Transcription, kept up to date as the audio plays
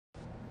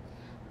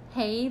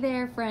Hey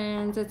there,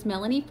 friends. It's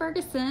Melanie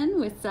Ferguson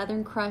with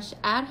Southern Crush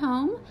at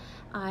Home.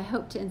 I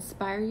hope to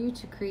inspire you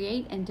to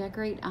create and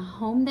decorate a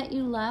home that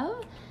you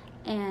love.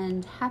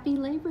 And happy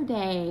Labor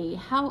Day.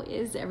 How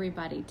is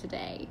everybody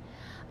today?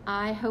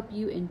 I hope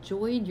you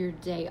enjoyed your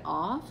day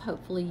off.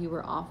 Hopefully you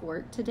were off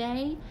work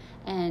today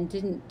and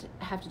didn't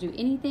have to do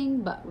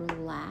anything but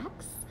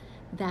relax.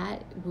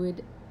 That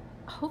would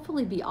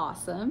hopefully be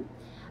awesome.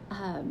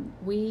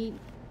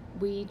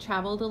 We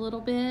traveled a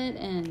little bit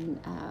and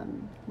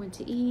went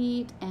to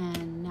eat,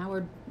 and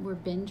now we're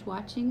binge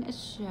watching a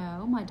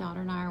show. My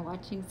daughter and I are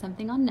watching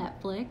something on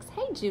Netflix.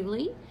 Hey,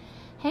 Julie.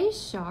 Hey,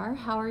 Shar.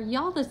 How are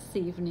y'all this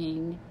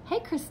evening?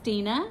 Hey,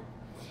 Christina.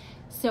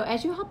 So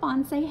as you hop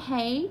on, say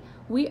hey.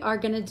 We are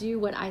going to do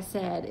what I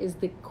said is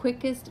the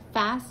quickest,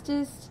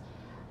 fastest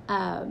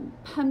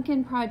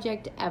pumpkin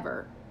project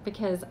ever,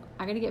 because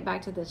I got to get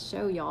back to this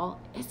show, y'all.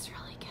 It's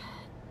really good.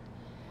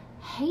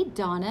 Hey,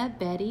 Donna,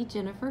 Betty,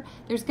 Jennifer.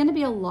 There's going to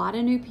be a lot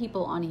of new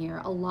people on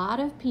here. A lot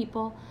of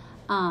people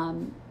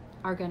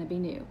are going to be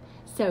new.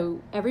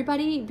 So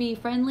everybody be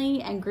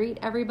friendly and greet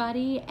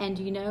everybody. And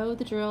you know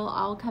the drill.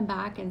 I'll come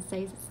back and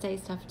say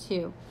stuff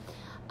too.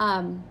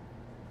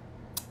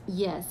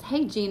 Yes.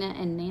 Hey, Gina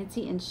and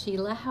Nancy and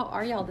Sheila. How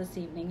are y'all this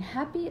evening?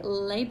 Happy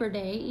Labor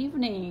Day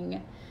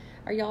evening.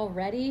 Are y'all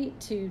ready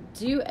to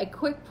do a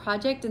quick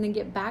project and then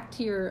get back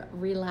to your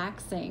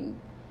relaxing?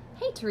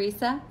 Hey,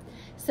 Teresa.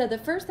 So the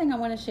first thing I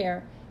want to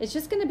share is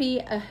just going to be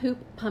a hoop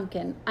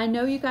pumpkin. I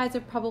know you guys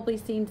have probably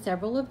seen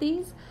several of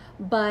these,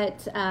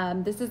 but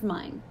this is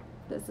mine.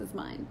 This is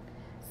mine.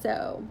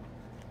 So,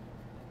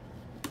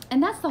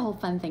 and that's the whole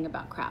fun thing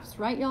about crafts,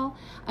 right, y'all?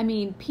 I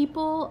mean,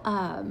 people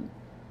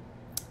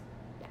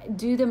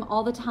do them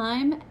all the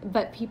time,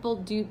 but people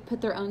do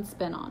put their own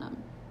spin on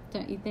them,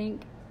 don't you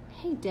think?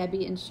 Hey,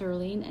 Debbie and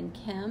Shirlene and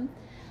Kim.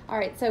 All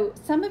right, so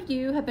some of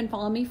you have been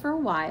following me for a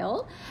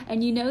while,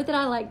 and you know that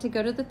I like to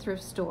go to the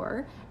thrift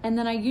store, and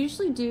then I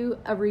usually do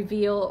a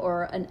reveal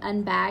or an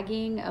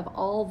unbagging of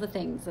all the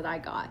things that I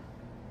got.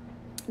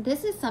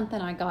 This is something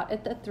I got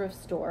at the thrift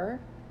store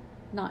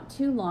not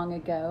too long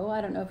ago.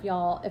 I don't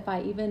know if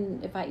I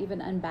even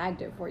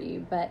unbagged it for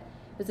you, but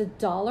it was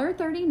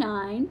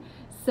 $1.39.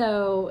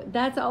 So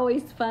that's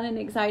always fun and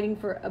exciting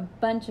for a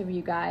bunch of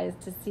you guys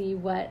to see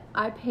what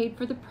I paid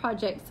for the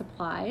project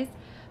supplies.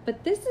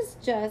 But this is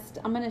just,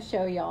 I'm going to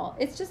show y'all,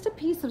 it's just a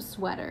piece of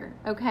sweater,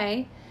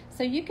 okay?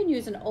 So you can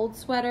use an old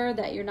sweater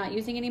that you're not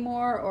using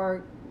anymore,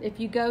 or if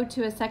you go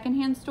to a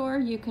secondhand store,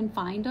 you can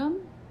find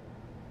them.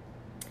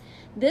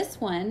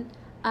 This one,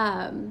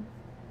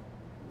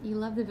 you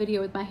love the video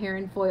with my hair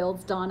in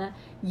foils, Donna.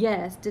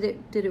 Yes, did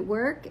it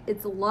work?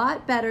 It's a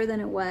lot better than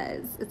it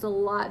was. It's a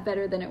lot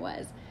better than it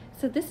was.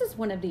 So this is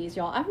one of these,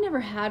 y'all. I've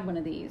never had one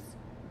of these,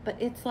 but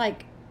it's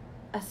like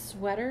a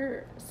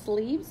sweater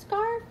sleeve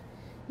scarf.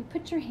 You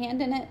put your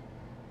hand in it,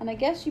 and I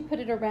guess you put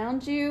it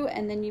around you,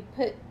 and then you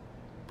put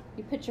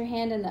your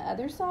hand in the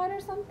other side or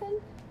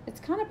something. It's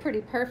kind of pretty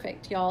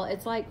perfect, y'all.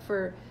 It's like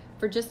for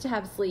just to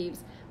have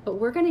sleeves, but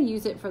we're going to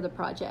use it for the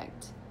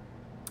project.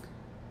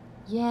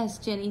 Yes,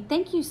 Jenny,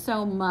 thank you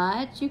so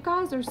much. You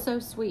guys are so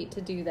sweet to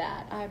do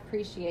that. I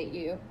appreciate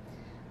you.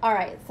 All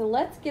right, so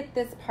let's get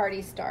this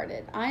party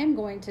started. I am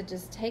going to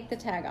just take the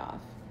tag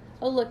off.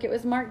 Oh, look, it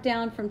was marked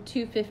down from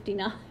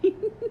 $2.59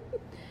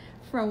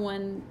 from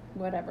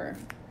whatever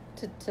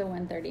to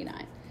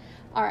 $1.39.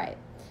 All right,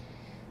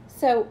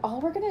 so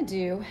all we're gonna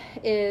do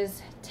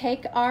is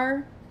take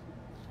our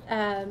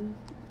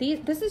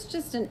this is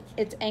just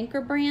it's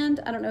Anchor brand.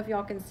 I don't know if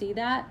y'all can see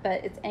that,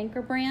 but it's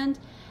Anchor brand,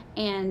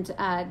 and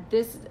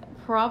this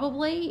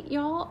probably,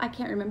 y'all, I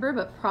can't remember,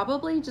 but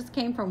probably just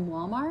came from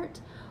Walmart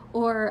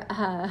or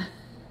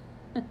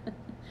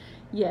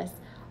yes,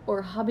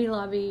 or Hobby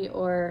Lobby,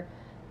 or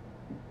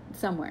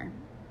somewhere.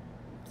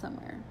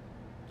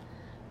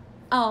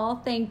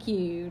 Oh, thank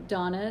you,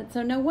 Donna.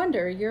 So no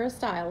wonder you're a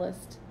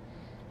stylist.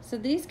 So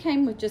these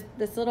came with just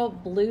this little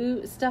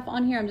blue stuff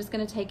on here. I'm just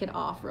going to take it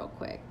off real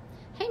quick.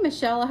 Hey,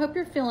 Michelle, I hope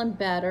you're feeling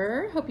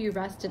better. Hope you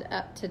rested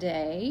up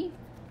today.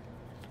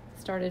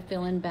 Started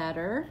feeling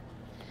better.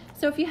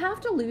 So if you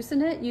have to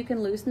loosen it, you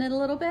can loosen it a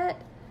little bit.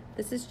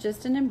 This is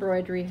just an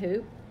embroidery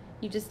hoop.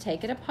 You just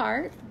take it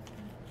apart.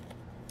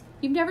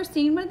 You've never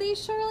seen one of these,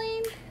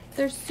 Charlene?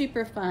 They're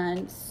super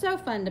fun, so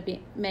fun to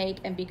make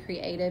and be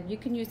creative. You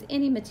can use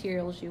any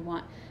materials you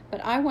want,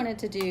 but I wanted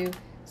to do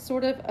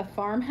sort of a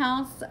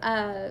farmhouse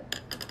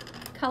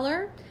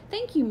color.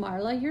 Thank you,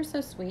 Marla, you're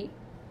so sweet.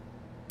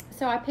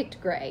 So I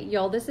picked gray.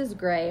 Y'all, this is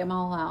gray, and my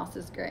whole house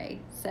is gray.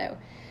 So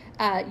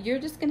you're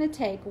just gonna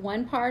take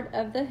one part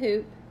of the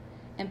hoop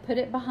and put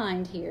it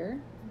behind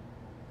here.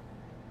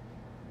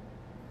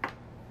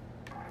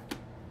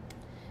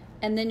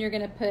 And then you're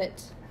gonna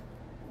put,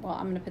 well,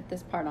 I'm gonna put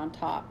this part on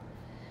top.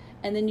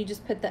 And then you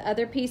just put the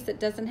other piece that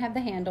doesn't have the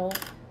handle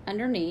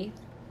underneath,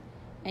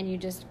 and you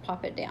just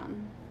pop it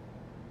down.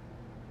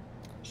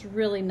 There's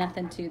really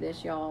nothing to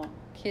this, y'all.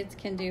 Kids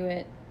can do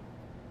it.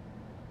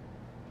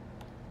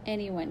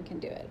 Anyone can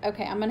do it.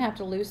 Okay, I'm gonna have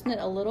to loosen it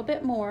a little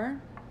bit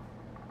more,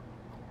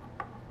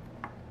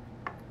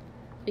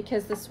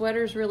 because the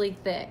sweater's really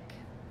thick.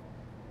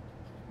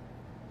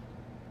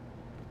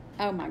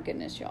 Oh my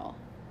goodness, y'all.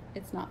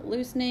 It's not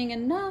loosening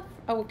enough.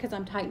 Oh, because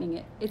I'm tightening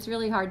it. It's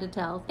really hard to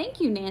tell. Thank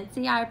you,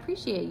 Nancy. I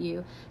appreciate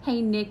you.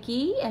 Hey,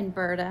 Nikki and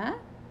Berta.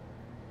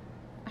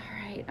 All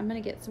right, I'm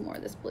going to get some more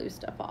of this blue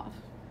stuff off.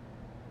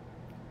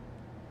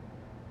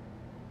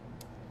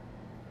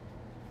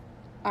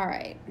 All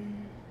right.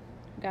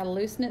 Got to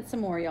loosen it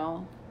some more,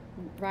 y'all.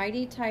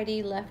 Righty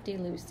tighty, lefty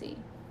loosey.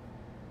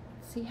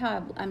 See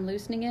how I'm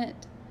loosening it?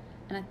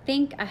 And I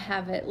think I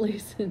have it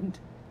loosened.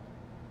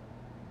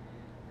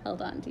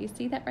 Hold on. Do you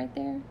see that right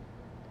there?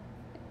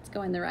 It's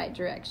going the right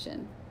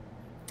direction.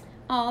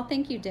 Oh,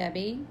 thank you,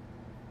 Debbie.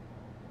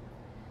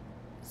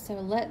 So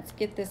let's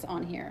get this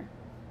on here.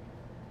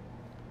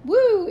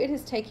 Woo! It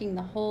is taking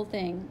the whole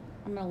thing.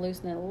 I'm going to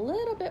loosen it a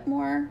little bit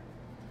more.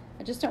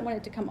 I just don't want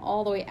it to come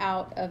all the way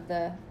out of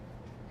the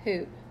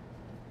hoop.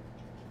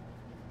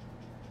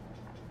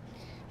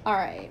 All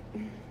right.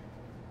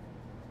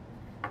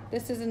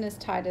 This isn't as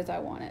tight as I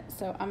want it,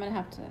 so I'm going to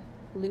have to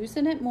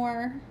loosen it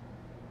more.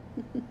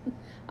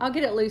 I'll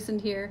get it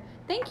loosened here.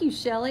 Thank you,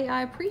 Shelly.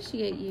 I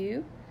appreciate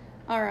you.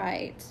 All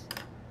right.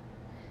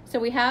 So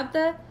we have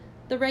the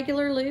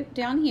regular loop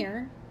down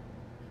here.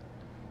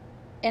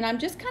 And I'm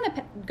just kind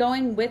of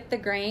going with the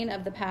grain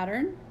of the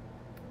pattern.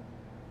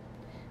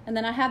 And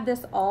then I have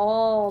this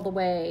all the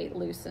way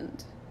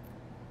loosened,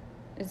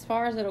 as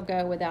far as it'll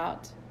go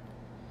without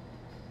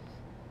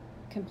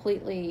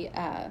completely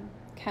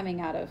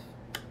coming out of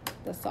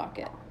the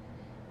socket.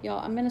 Y'all,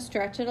 I'm going to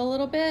stretch it a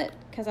little bit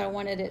because I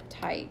wanted it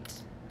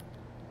tight.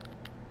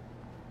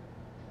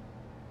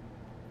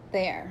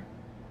 There.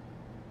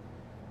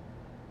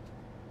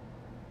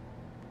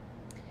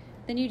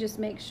 Then you just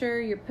make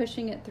sure you're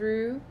pushing it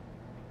through.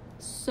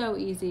 So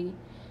easy.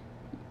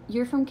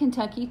 You're from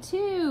Kentucky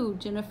too,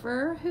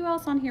 Jennifer. Who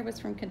else on here was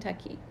from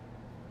Kentucky?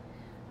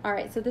 All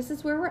right, so this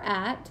is where we're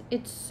at.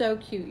 It's so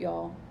cute,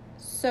 y'all.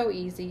 So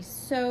easy,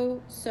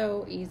 so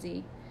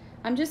easy.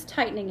 I'm just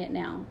tightening it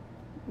now,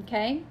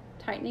 okay?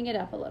 Tightening it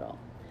up a little.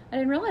 I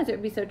didn't realize it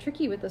would be so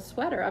tricky with the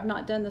sweater. I've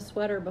not done the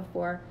sweater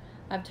before.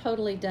 I've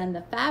totally done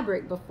the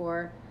fabric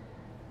before,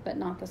 but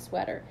not the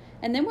sweater.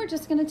 And then we're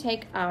just gonna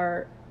take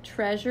our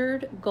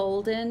treasured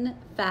golden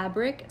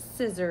fabric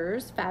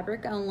scissors,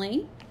 fabric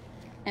only,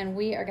 and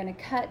we are gonna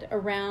cut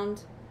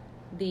around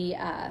the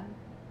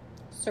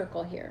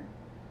circle here.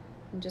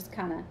 And just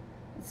kind of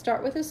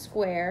start with a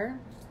square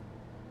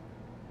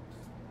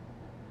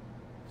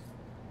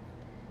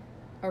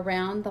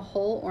around the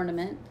whole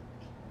ornament.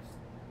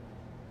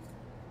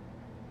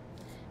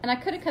 And I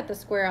could have cut the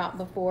square out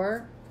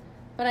before,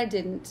 but I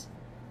didn't.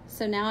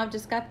 So now I've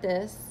just got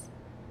this.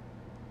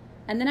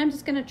 And then I'm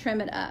just gonna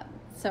trim it up.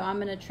 So I'm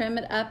gonna trim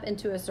it up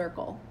into a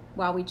circle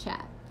while we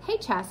chat. Hey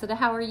Chastity,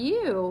 how are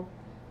you?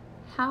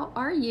 How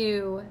are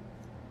you?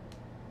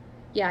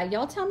 Yeah,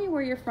 y'all tell me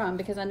where you're from,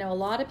 because I know a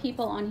lot of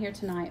people on here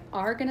tonight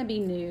are gonna be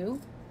new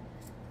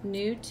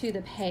to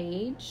the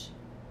page.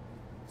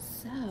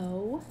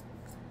 So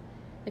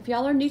if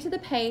y'all are new to the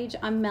page,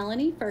 I'm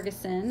Melanie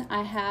Ferguson.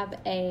 I have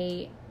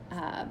a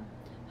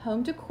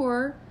home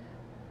decor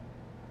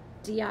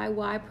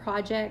DIY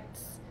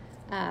projects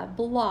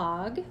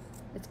blog.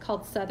 It's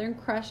called Southern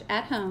Crush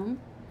at Home.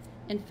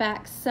 In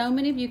fact, so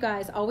many of you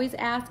guys always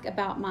ask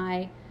about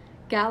my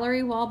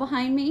gallery wall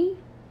behind me.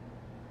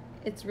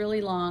 It's really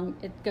long.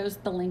 It goes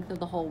the length of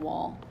the whole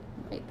wall.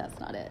 Wait, that's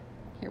not it.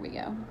 Here we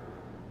go.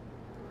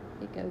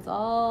 It goes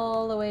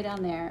all the way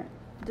down there.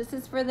 This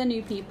is for the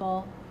new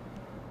people.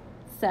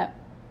 So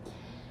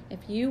if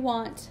you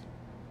want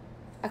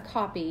a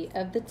copy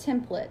of the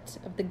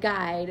template of the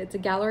guide, it's a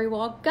gallery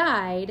wall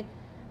guide,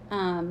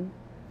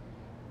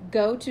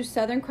 go to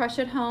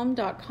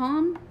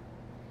southerncrushathome.com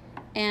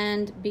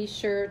and be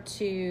sure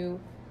to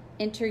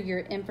enter your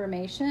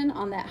information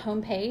on that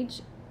home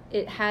page.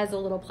 It has a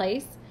little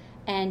place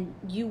and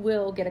you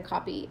will get a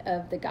copy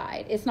of the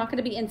guide. It's not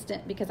going to be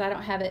instant because I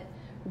don't have it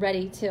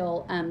ready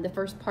till the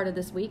first part of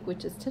this week,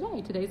 which is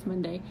today. Today's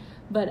Monday,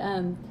 but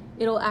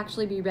it'll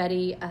actually be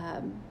ready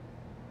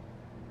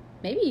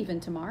maybe even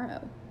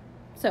tomorrow.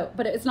 So,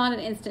 but it's not an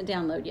instant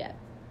download yet,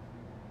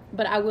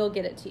 but I will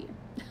get it to you.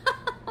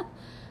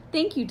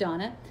 Thank you,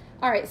 Donna.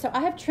 All right, so I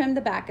have trimmed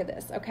the back of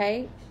this,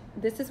 okay?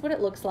 This is what it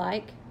looks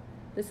like.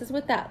 This is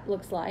what that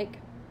looks like.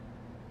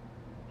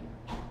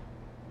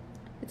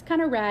 It's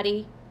kind of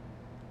ratty.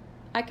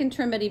 I can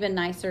trim it even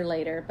nicer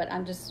later, but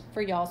I'm just,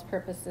 for y'all's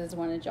purposes,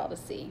 wanted y'all to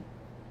see.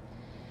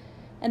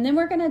 And then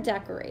we're gonna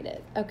decorate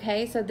it,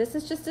 okay? So this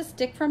is just a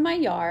stick from my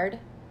yard.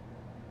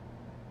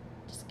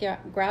 Just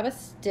grab a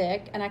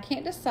stick, and I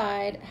can't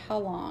decide how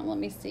long. Let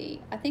me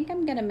see. I think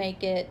I'm gonna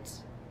make it,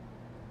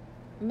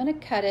 I'm gonna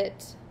cut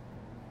it.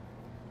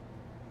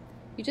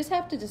 You just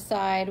have to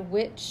decide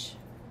which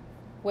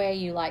way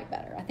you like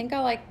better. I think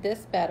I like this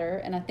better,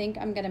 and I think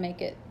I'm gonna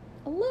make it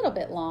a little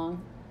bit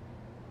long.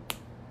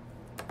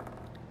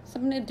 So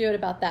I'm gonna do it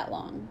about that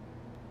long.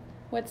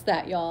 What's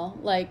that, y'all?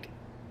 Like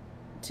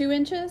 2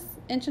 inches,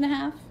 inch and a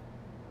half?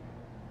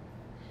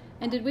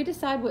 And did we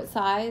decide what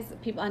size?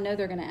 People, I know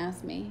they're gonna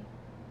ask me.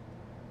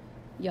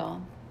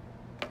 Y'all,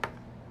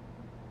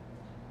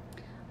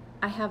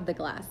 I have the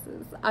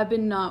glasses. I've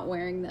been not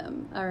wearing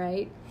them, all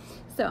right?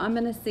 So I'm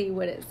gonna see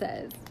what it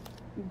says.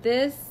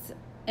 This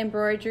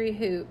embroidery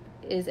hoop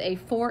is a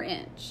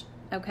 4-inch,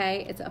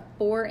 okay? It's a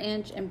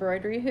 4-inch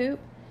embroidery hoop.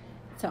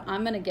 So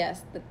I'm gonna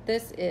guess that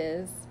this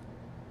is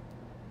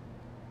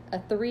a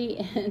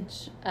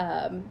 3-inch,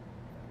 a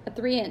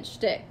 3-inch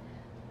stick.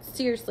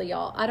 Seriously,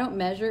 y'all, I don't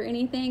measure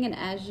anything, and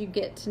as you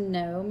get to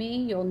know me,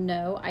 you'll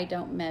know I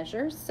don't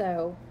measure,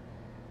 so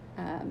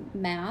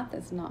math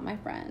is not my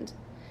friend.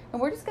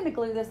 And we're just gonna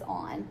glue this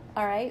on,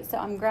 all right? So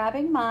I'm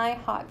grabbing my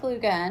hot glue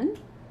gun,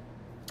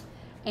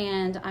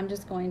 and I'm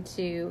just going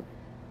to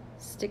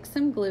stick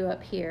some glue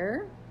up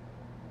here.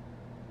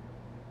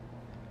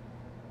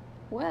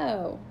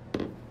 Whoa.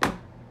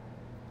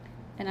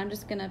 And I'm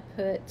just gonna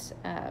put,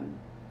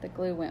 the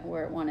glue went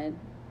where it wanted.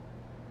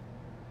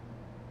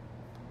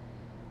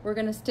 We're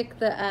gonna stick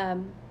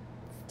the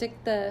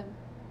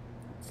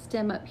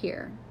stem up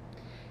here.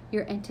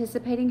 You're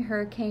anticipating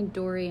Hurricane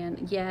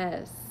Dorian.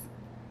 Yes,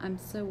 I'm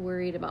so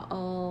worried about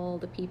all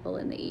the people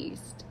in the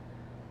East.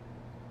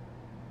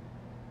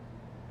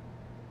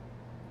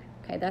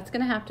 Okay, that's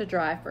gonna have to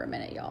dry for a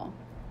minute, y'all.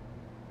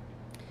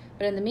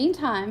 But in the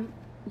meantime,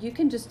 you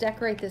can just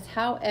decorate this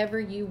however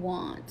you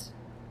want.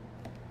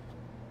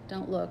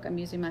 Don't look, I'm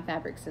using my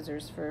fabric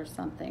scissors for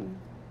something.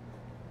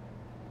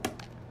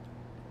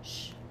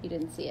 Shh, you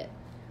didn't see it.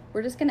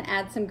 We're just gonna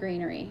add some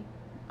greenery,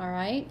 all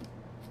right?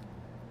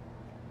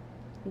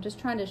 I'm just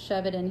trying to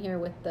shove it in here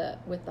with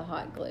the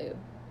hot glue.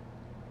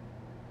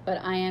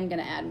 But I am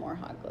gonna add more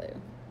hot glue.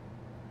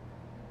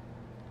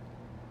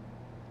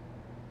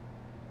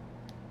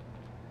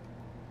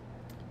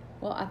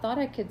 Well, I thought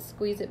I could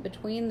squeeze it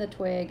between the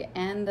twig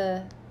and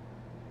the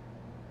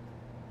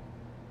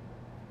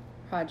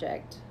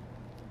project.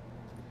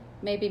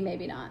 Maybe,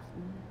 maybe not.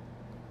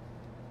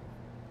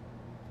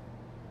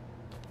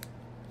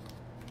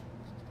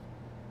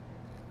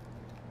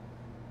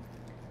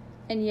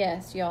 And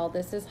yes, y'all,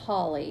 this is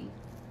holly.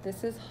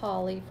 This is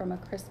holly from a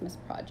Christmas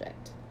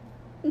project.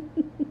 So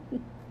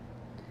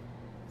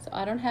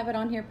I don't have it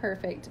on here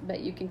perfect,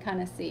 but you can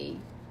kind of see.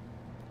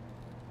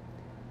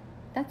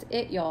 That's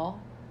it, y'all.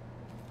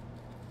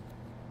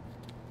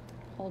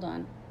 Hold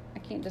on. I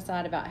can't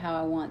decide about how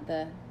I want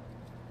the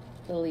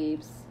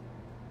leaves.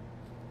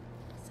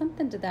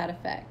 Something to that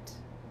effect.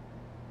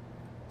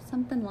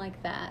 Something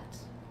like that.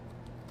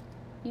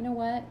 You know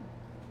what?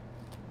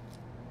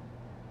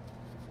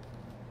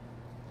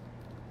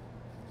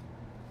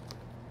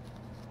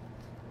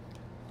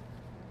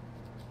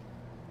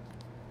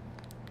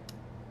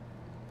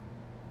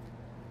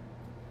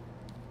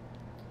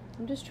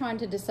 I'm just trying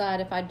to decide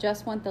if I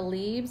just want the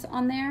leaves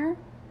on there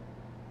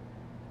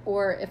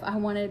or if I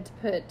wanted to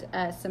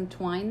put some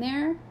twine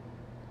there.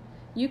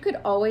 You could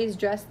always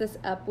dress this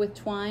up with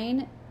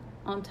twine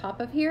on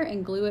top of here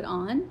and glue it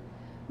on,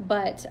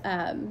 but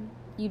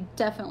you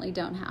definitely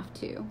don't have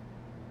to.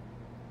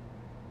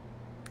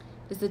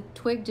 Is the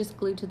twig just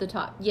glued to the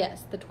top?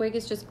 Yes, the twig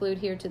is just glued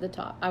here to the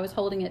top. I was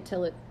holding it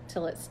till it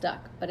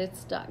stuck, but it's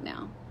stuck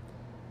now.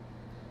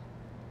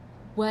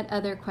 What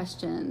other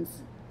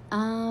questions?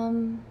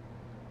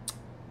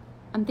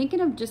 I'm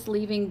thinking of just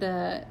leaving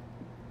the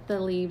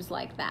leaves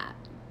like that.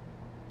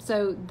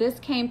 So this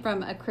came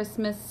from a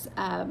Christmas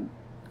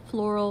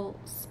floral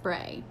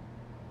spray.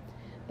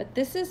 But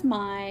this is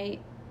my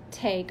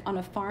take on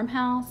a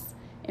farmhouse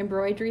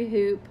embroidery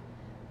hoop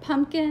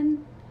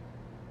pumpkin.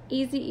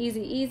 Easy,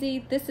 easy,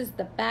 easy. This is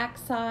the back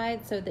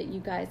side so that you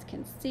guys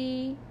can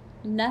see.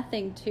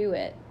 Nothing to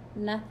it,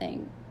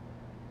 nothing.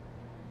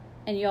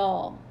 And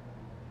y'all,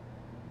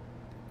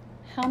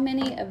 how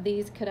many of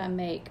these could I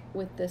make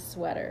with this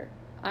sweater?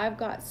 I've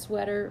got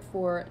sweater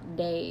for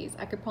days.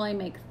 I could probably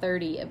make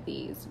 30 of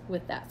these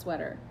with that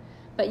sweater.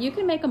 But you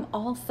can make them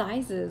all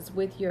sizes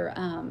with your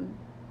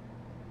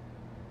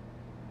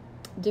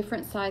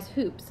different size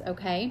hoops,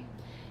 okay?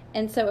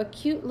 And so a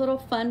cute little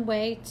fun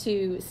way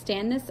to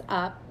stand this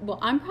up, well,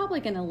 I'm probably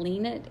gonna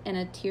lean it in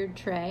a tiered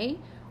tray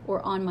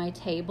or on my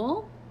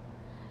table.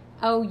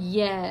 Oh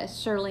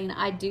yes, Charlene,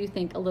 I do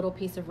think a little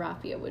piece of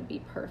raffia would be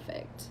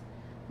perfect.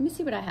 Let me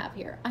see what I have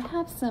here. I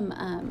have some,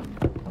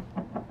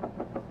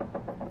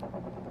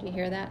 do you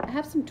hear that? I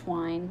have some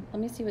twine.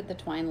 Let me see what the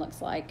twine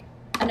looks like.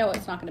 I know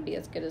it's not gonna be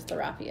as good as the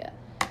raffia,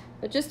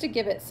 but just to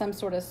give it some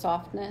sort of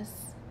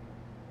softness.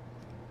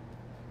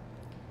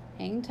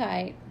 Hang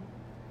tight.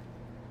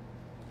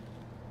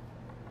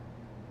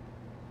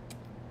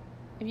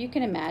 If you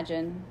can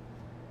imagine,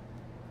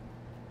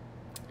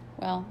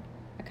 well,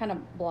 I kind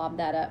of blobbed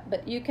that up,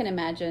 but you can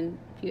imagine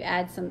if you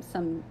add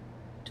some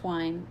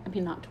twine, I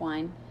mean not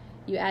twine,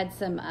 you add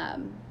some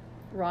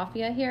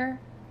raffia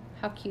here,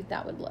 how cute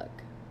that would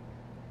look.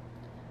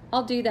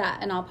 I'll do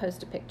that and I'll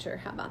post a picture.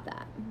 How about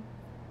that?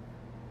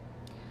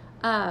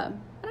 I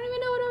don't even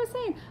know what I was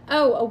saying.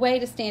 Oh, a way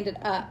to stand it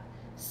up.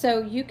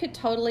 So you could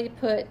totally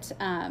put,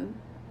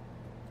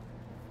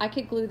 I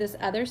could glue this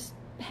other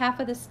half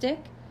of the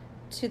stick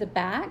to the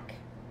back,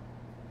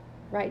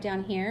 right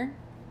down here.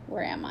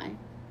 Where am I?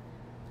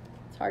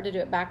 It's hard to do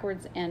it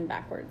backwards and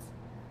backwards.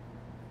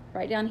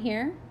 Right down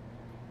here.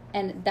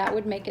 and that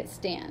would make it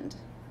stand.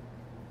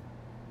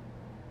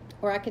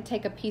 Or I could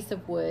take a piece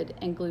of wood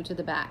and glue to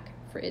the back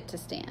for it to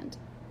stand.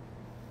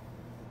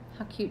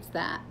 How cute's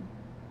that?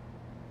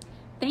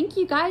 Thank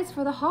you guys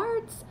for the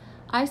hearts.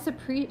 I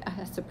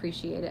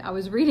appreciate it. I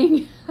was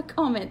reading a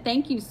comment.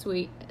 Thank you,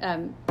 sweet.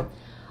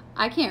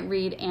 I can't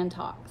read and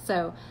talk.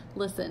 So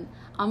listen,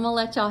 I'm gonna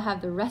let y'all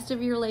have the rest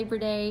of your Labor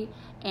Day,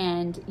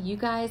 and you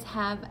guys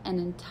have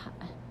an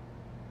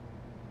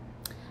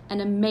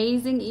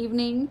amazing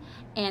evening,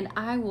 and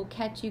I will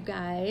catch you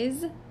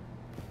guys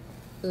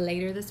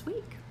later this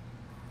week.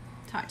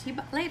 Talk to you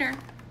later.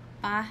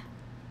 Bye.